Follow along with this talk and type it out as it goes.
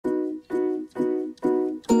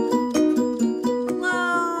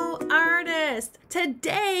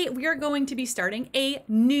Today, we are going to be starting a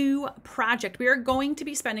new project. We are going to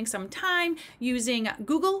be spending some time using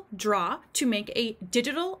Google Draw to make a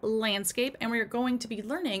digital landscape, and we are going to be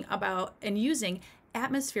learning about and using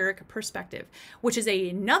atmospheric perspective, which is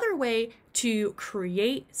another way to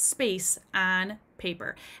create space on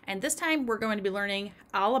paper. And this time we're going to be learning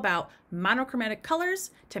all about monochromatic colors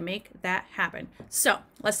to make that happen. So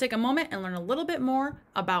let's take a moment and learn a little bit more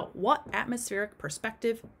about what atmospheric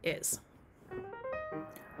perspective is.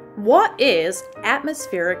 What is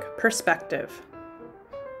atmospheric perspective?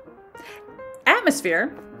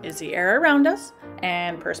 Atmosphere is the air around us,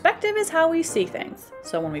 and perspective is how we see things.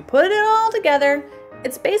 So when we put it all together,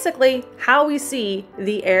 it's basically how we see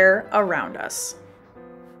the air around us.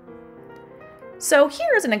 So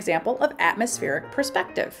here is an example of atmospheric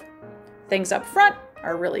perspective. Things up front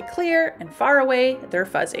are really clear, and far away, they're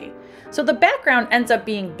fuzzy. So the background ends up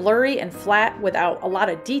being blurry and flat without a lot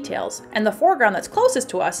of details, and the foreground that's closest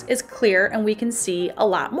to us is clear and we can see a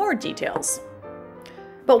lot more details.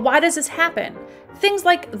 But why does this happen? Things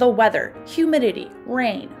like the weather, humidity,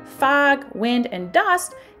 rain, fog, wind, and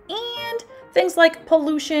dust, and things like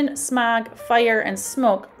pollution, smog, fire, and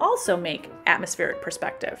smoke also make atmospheric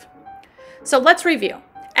perspective. So let's review.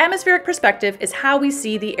 Atmospheric perspective is how we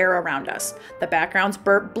see the air around us. The background's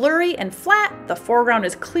blurry and flat, the foreground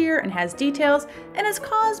is clear and has details, and is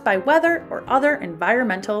caused by weather or other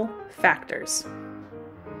environmental factors.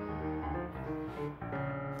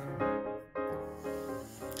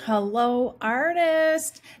 Hello,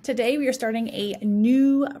 artist! Today we are starting a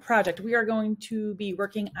new project. We are going to be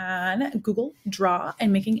working on Google Draw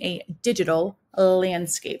and making a digital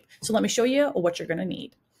landscape. So let me show you what you're going to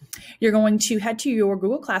need. You're going to head to your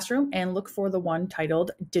Google Classroom and look for the one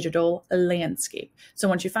titled Digital Landscape. So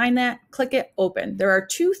once you find that, click it, open. There are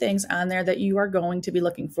two things on there that you are going to be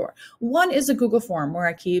looking for. One is a Google form where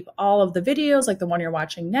I keep all of the videos like the one you're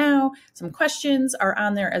watching now. Some questions are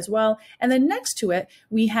on there as well. And then next to it,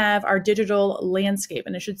 we have our digital landscape,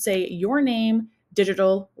 and it should say your name,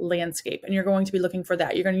 digital landscape. And you're going to be looking for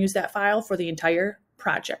that. You're going to use that file for the entire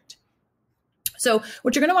project. So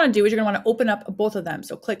what you're going to want to do is you're going to want to open up both of them.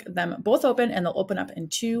 So click them both open and they'll open up in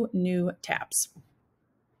two new tabs.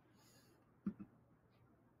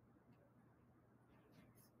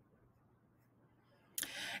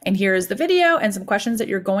 And here is the video and some questions that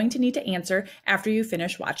you're going to need to answer after you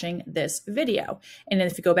finish watching this video. And then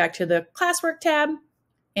if you go back to the classwork tab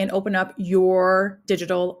and open up your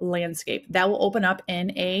digital landscape, that will open up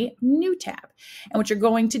in a new tab. And what you're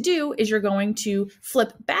going to do is you're going to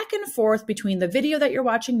flip back and forth between the video that you're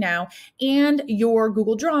watching now and your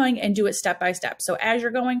Google Drawing and do it step by step. So as you're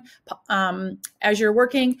going, as you're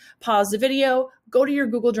working, pause the video, go to your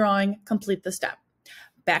Google Drawing, complete the step.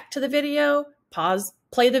 Back to the video, pause,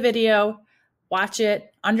 play the video, watch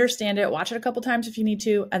it, understand it, watch it a couple times if you need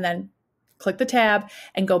to, and then click the tab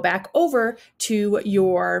and go back over to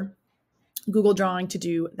your Google Drawing to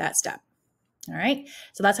do that step. All right,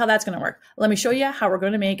 so that's how that's going to work. Let me show you how we're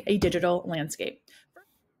going to make a digital landscape.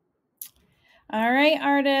 All right,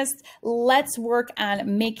 artists, let's work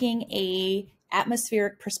on making a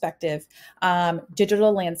atmospheric perspective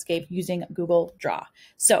digital landscape using Google Draw.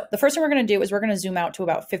 So the first thing we're going to do is we're going to zoom out to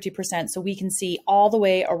about 50% so we can see all the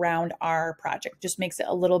way around our project. Just makes it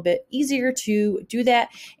a little bit easier to do that,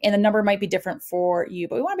 and the number might be different for you,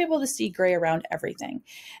 but we want to be able to see gray around everything.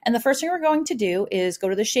 And the first thing we're going to do is go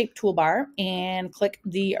to the shape toolbar and click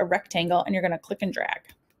the rectangle, and you're going to click and drag.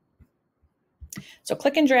 So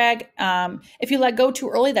click and drag. If you let go too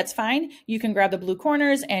early, that's fine. You can grab the blue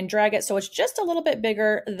corners and drag it so it's just a little bit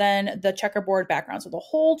bigger than the checkerboard background. So the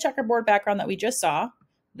whole checkerboard background that we just saw,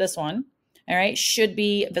 this one, all right, should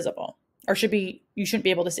be visible, or you shouldn't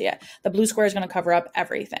be able to see it. The blue square is going to cover up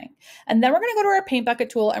everything. And then we're going to go to our paint bucket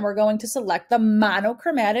tool and we're going to select the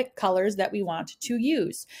monochromatic colors that we want to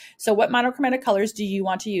use. So what monochromatic colors do you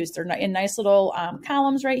want to use? They're in nice little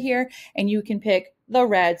columns right here, and you can pick the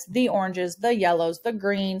reds, the oranges, the yellows, the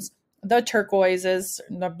greens, the turquoises,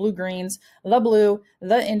 the blue greens, the blue,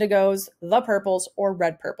 the indigos, the purples, or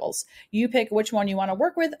red purples. You pick which one you want to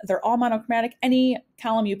work with. They're all monochromatic. Any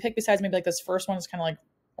column you pick, besides maybe like this first one is kind of like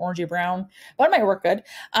orangey brown, but it might work good,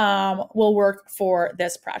 will work for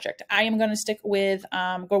this project. I am going to stick with,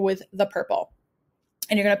 go with the purple.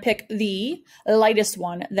 And you're going to pick the lightest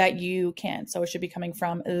one that you can. So it should be coming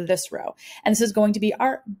from this row. And this is going to be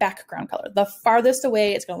our background color. The farthest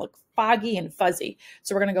away, it's going to look foggy and fuzzy.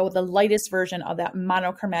 So we're going to go with the lightest version of that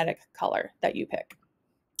monochromatic color that you pick.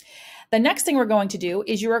 The next thing we're going to do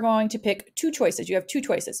is you are going to pick two choices. You have two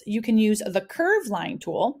choices. You can use the curve line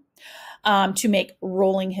tool, to make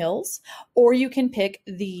rolling hills, or you can pick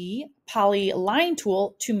the polyline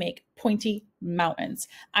tool to make pointy mountains.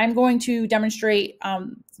 I'm going to demonstrate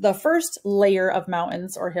the first layer of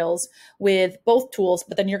mountains or hills with both tools,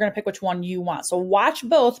 but then you're going to pick which one you want. So watch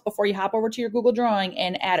both before you hop over to your Google Drawing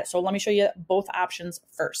and add it. So let me show you both options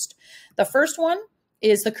first. The first one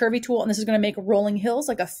is the curvy tool, and this is going to make rolling hills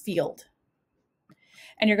like a field.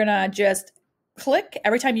 And you're going to just click.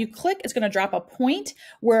 Every time you click, it's going to drop a point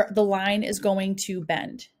where the line is going to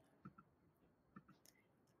bend.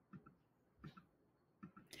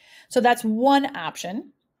 So that's one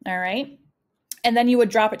option, all right? And then you would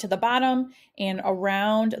drop it to the bottom and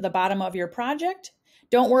around the bottom of your project.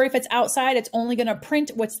 Don't worry if it's outside, it's only gonna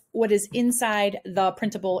print what is inside the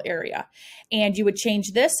printable area. And you would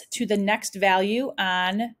change this to the next value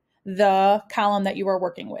on the column that you are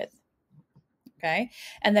working with, okay?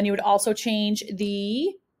 And then you would also change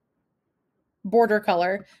the border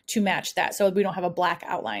color to match that so we don't have a black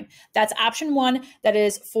outline. That's option one. That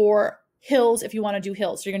is for hills if you want to do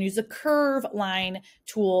hills. So you're going to use the curve line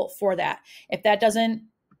tool for that. If that doesn't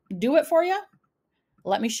do it for you,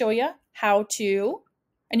 let me show you how to,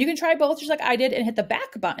 and you can try both just like I did and hit the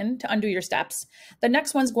back button to undo your steps. The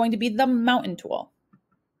next one's going to be the mountain tool.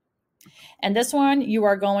 And this one, you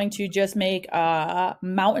are going to just make a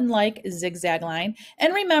mountain-like zigzag line.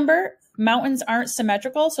 And remember, mountains aren't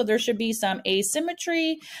symmetrical, so there should be some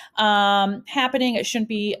asymmetry happening. It shouldn't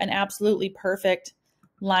be an absolutely perfect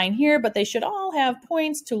line here, but they should all have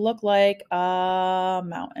points to look like a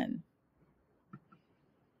mountain.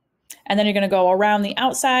 And then you're going to go around the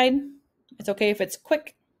outside. It's okay if it's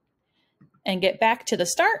quick, and get back to the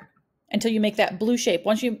start until you make that blue shape.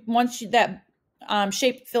 Once that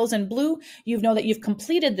shape fills in blue, you know that you've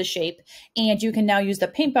completed the shape, and you can now use the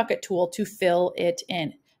paint bucket tool to fill it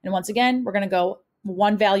in. And once again, we're going to go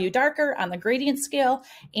one value darker on the gradient scale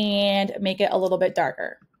and make it a little bit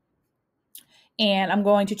darker. And I'm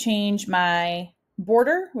going to change my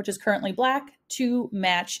border, which is currently black, to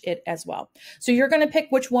match it as well. So you're going to pick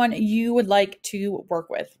which one you would like to work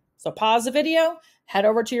with. So pause the video, head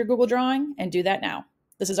over to your Google Drawing, and do that now.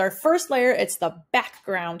 This is our first layer. It's the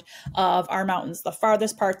background of our mountains, the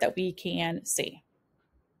farthest part that we can see.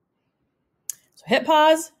 So hit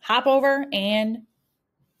pause, hop over, and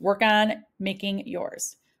work on making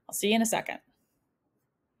yours. I'll see you in a second.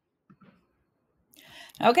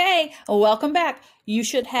 Okay, welcome back. You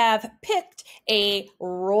should have picked a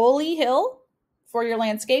rolly hill for your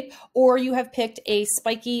landscape, or you have picked a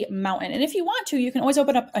spiky mountain. And if you want to, you can always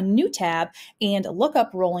open up a new tab and look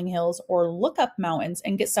up rolling hills or look up mountains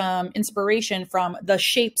and get some inspiration from the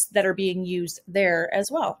shapes that are being used there as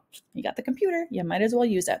well. You got the computer, you might as well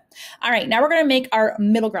use it. All right, now we're gonna make our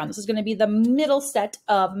middle ground. This is gonna be the middle set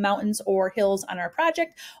of mountains or hills on our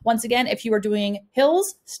project. Once again, if you are doing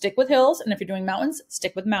hills, stick with hills. And if you're doing mountains,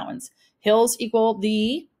 stick with mountains. Hills equal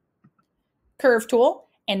the curve tool,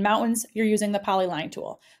 and mountains, you're using the polyline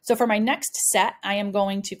tool. So for my next set, I am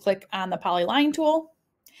going to click on the polyline tool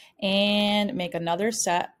and make another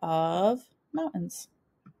set of mountains.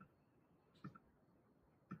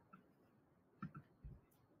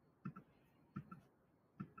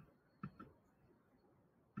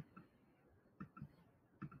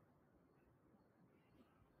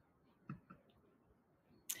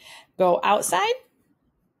 Go outside,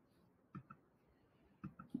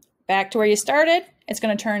 back to where you started. It's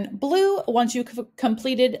going to turn blue once you've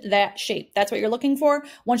completed that shape. That's what you're looking for.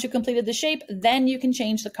 Once you've completed the shape, then you can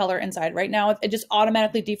change the color inside. Right now, it just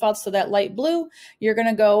automatically defaults to that light blue. You're going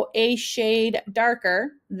to go a shade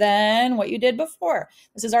darker than what you did before.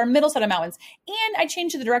 This is our middle set of mountains. And I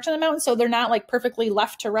changed the direction of the mountains so they're not like perfectly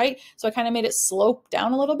left to right. So I kind of made it slope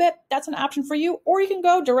down a little bit. That's an option for you. Or you can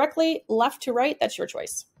go directly left to right. That's your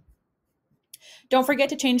choice. Don't forget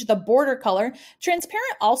to change the border color.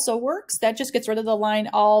 Transparent also works. That just gets rid of the line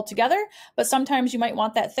altogether, but sometimes you might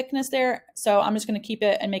want that thickness there. So I'm just going to keep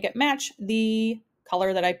it and make it match the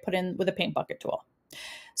color that I put in with a paint bucket tool.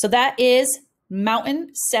 So that is mountain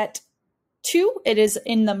set 2. It is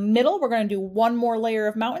in the middle. We're going to do one more layer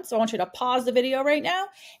of mountains. So I want you to pause the video right now,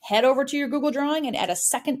 head over to your Google Drawing and add a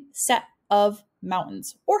second set of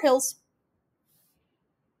mountains or hills.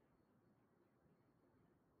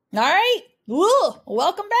 All right. Woo,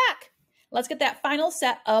 welcome back. Let's get that final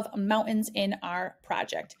set of mountains in our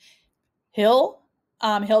project. Hills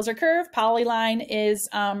are curved. Polyline is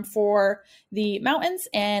for the mountains.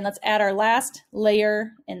 And let's add our last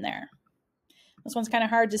layer in there. This one's kind of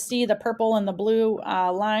hard to see. The purple and the blue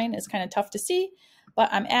line is kind of tough to see, but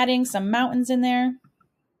I'm adding some mountains in there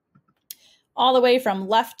all the way from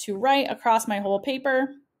left to right across my whole paper,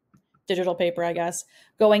 digital paper, I guess,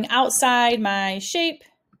 going outside my shape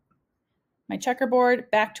my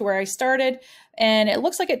checkerboard back to where I started, and it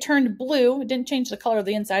looks like it turned blue. It didn't change the color of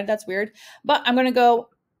the inside. That's weird. But I'm going to go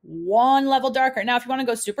one level darker. Now, if you want to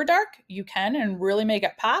go super dark, you can and really make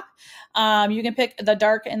it pop. You can pick the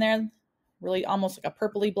dark in there, really almost like a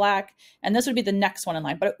purpley black. And this would be the next one in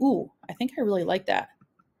line. But ooh, I think I really like that.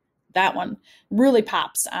 That one really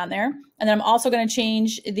pops on there. And then I'm also going to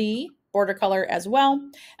change the border color as well.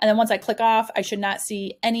 And then once I click off, I should not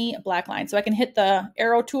see any black lines. So I can hit the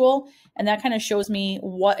arrow tool, and that kind of shows me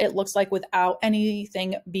what it looks like without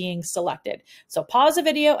anything being selected. So pause the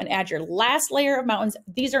video and add your last layer of mountains.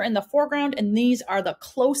 These are in the foreground, and these are the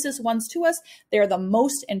closest ones to us. They're the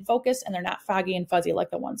most in focus, and they're not foggy and fuzzy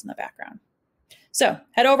like the ones in the background. So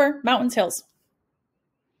head over, mountains, hills.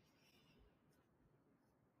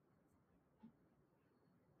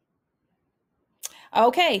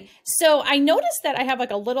 Okay, so I noticed that I have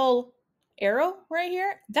like a little arrow right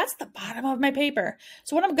here. That's the bottom of my paper.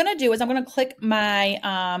 So what I'm going to do is I'm going to click my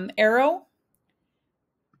arrow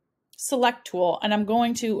select tool, and I'm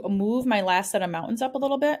going to move my last set of mountains up a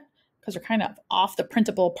little bit because they're kind of off the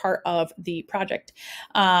printable part of the project.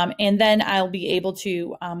 And then I'll be able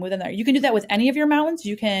to move them there. You can do that with any of your mountains.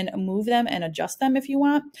 You can move them and adjust them if you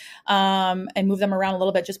want, and move them around a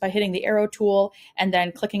little bit just by hitting the arrow tool and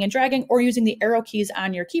then clicking and dragging, or using the arrow keys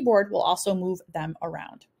on your keyboard will also move them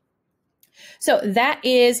around. So that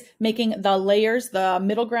is making the layers, the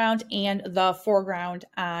middle ground and the foreground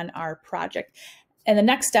on our project. And the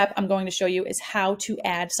next step I'm going to show you is how to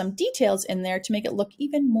add some details in there to make it look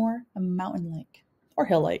even more mountain-like or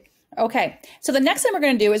hill-like. Okay, so the next thing we're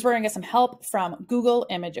going to do is we're going to get some help from Google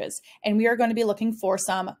Images, and we are going to be looking for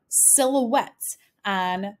some silhouettes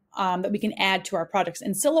on that we can add to our projects.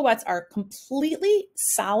 And silhouettes are completely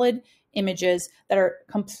solid images that are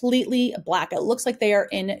completely black. It looks like they are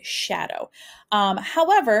in shadow.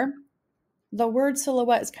 However, the word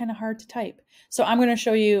silhouette is kind of hard to type. So I'm going to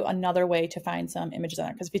show you another way to find some images on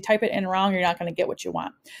it, because if you type it in wrong, you're not going to get what you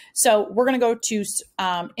want. So we're going to go to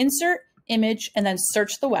insert image and then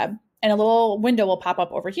search the web, and a little window will pop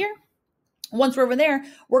up over here. Once we're over there,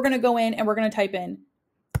 we're going to go in and we're going to type in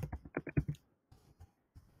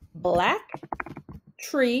black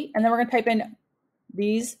tree, and then we're going to type in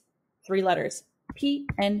these three letters,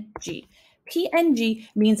 PNG. PNG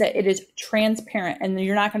means that it is transparent, and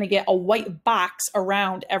you're not going to get a white box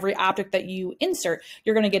around every object that you insert.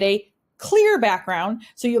 You're going to get a clear background,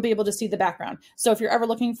 so you'll be able to see the background. So if you're ever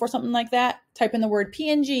looking for something like that, type in the word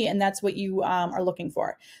PNG, and that's what you are looking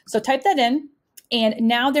for. So type that in. And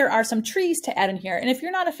now there are some trees to add in here. And if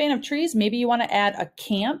you're not a fan of trees, maybe you want to add a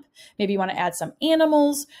camp, maybe you want to add some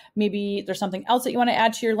animals, maybe there's something else that you want to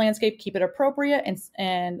add to your landscape, keep it appropriate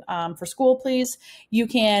and for school, please. You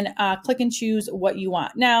can click and choose what you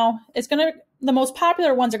want. Now, the most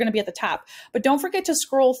popular ones are going to be at the top, but don't forget to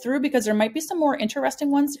scroll through, because there might be some more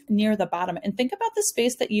interesting ones near the bottom. And think about the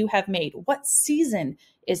space that you have made. What season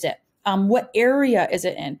is it? What area is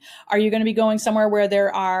it in? Are you going to be going somewhere where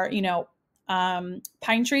there are,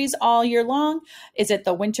 pine trees all year long? Is it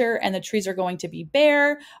the winter and the trees are going to be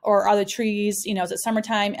bare? Or are the trees, is it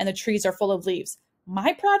summertime and the trees are full of leaves?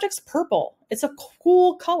 My project's purple. It's a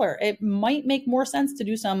cool color. It might make more sense to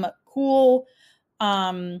do some cool,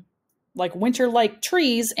 like winter-like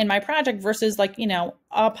trees in my project versus like,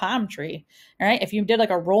 a palm tree. All right. If you did like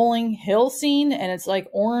a rolling hill scene and it's like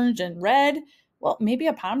orange and red, well, maybe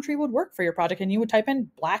a palm tree would work for your project, and you would type in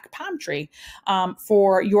black palm tree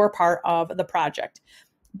for your part of the project.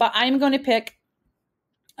 But I'm going to pick,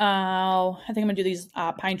 I think I'm going to do these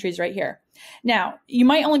pine trees right here. Now, you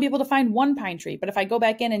might only be able to find one pine tree, but if I go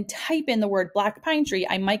back in and type in the word black pine tree,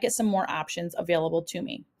 I might get some more options available to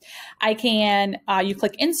me. I can, you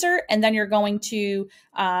click insert, and then you're going to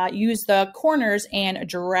use the corners and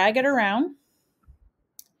drag it around.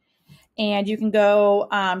 And you can go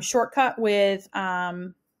shortcut with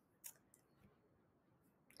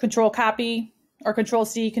Control Copy or Control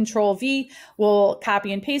C, Control V will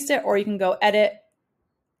copy and paste it, or you can go edit,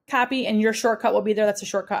 copy, and your shortcut will be there. That's a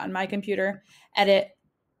shortcut on my computer. Edit,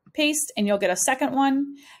 paste, and you'll get a second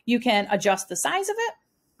one. You can adjust the size of it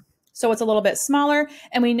so it's a little bit smaller.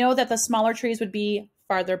 And we know that the smaller trees would be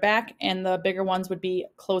farther back and the bigger ones would be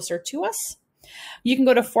closer to us. You can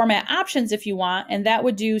go to format options if you want, and that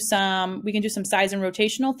would do we can do some size and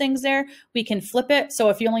rotational things there. We can flip it. So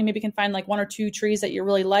if you only maybe can find like one or two trees that you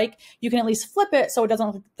really like, you can at least flip it so it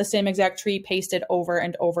doesn't look the same exact tree pasted over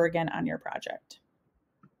and over again on your project.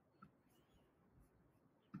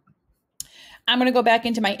 I'm going to go back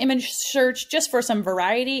into my image search just for some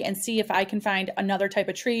variety and see if I can find another type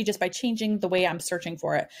of tree just by changing the way I'm searching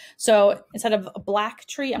for it. So instead of a black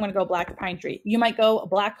tree, I'm going to go black pine tree. You might go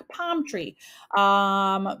black palm tree.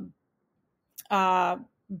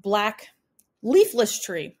 black leafless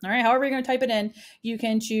tree. All right. However you're going to type it in, you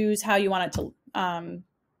can choose how you want it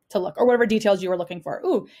to look, or whatever details you were looking for.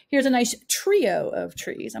 Ooh, here's a nice trio of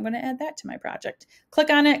trees. I'm going to add that to my project. Click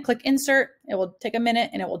on it, click insert. It will take a minute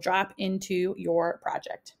and it will drop into your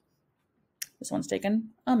project. This one's taken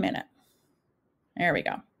a minute. There we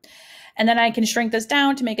go. And then I can shrink this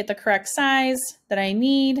down to make it the correct size that I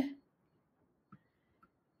need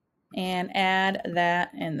and add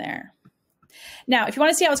that in there. Now, if you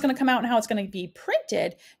want to see how it's going to come out and how it's going to be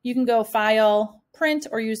printed, you can go File, Print,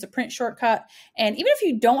 or use the print shortcut. And even if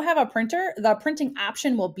you don't have a printer, the printing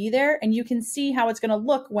option will be there and you can see how it's going to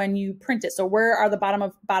look when you print it. So where are the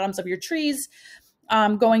bottoms of your trees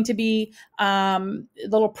going to be? The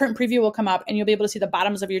little print preview will come up and you'll be able to see the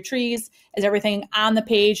bottoms of your trees. Is everything on the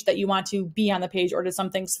page that you want to be on the page, or did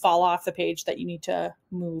some things fall off the page that you need to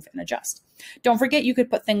move and adjust? Don't forget, you could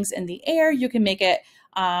put things in the air. You can make it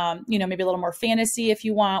maybe a little more fantasy if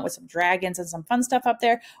you want, with some dragons and some fun stuff up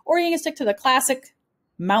there, or you can stick to the classic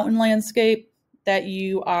mountain landscape that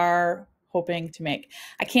you are hoping to make.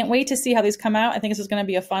 I can't wait to see how these come out. I think this is going to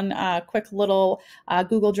be a fun, quick little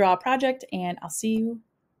Google Draw project, and I'll see you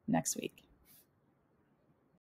next week.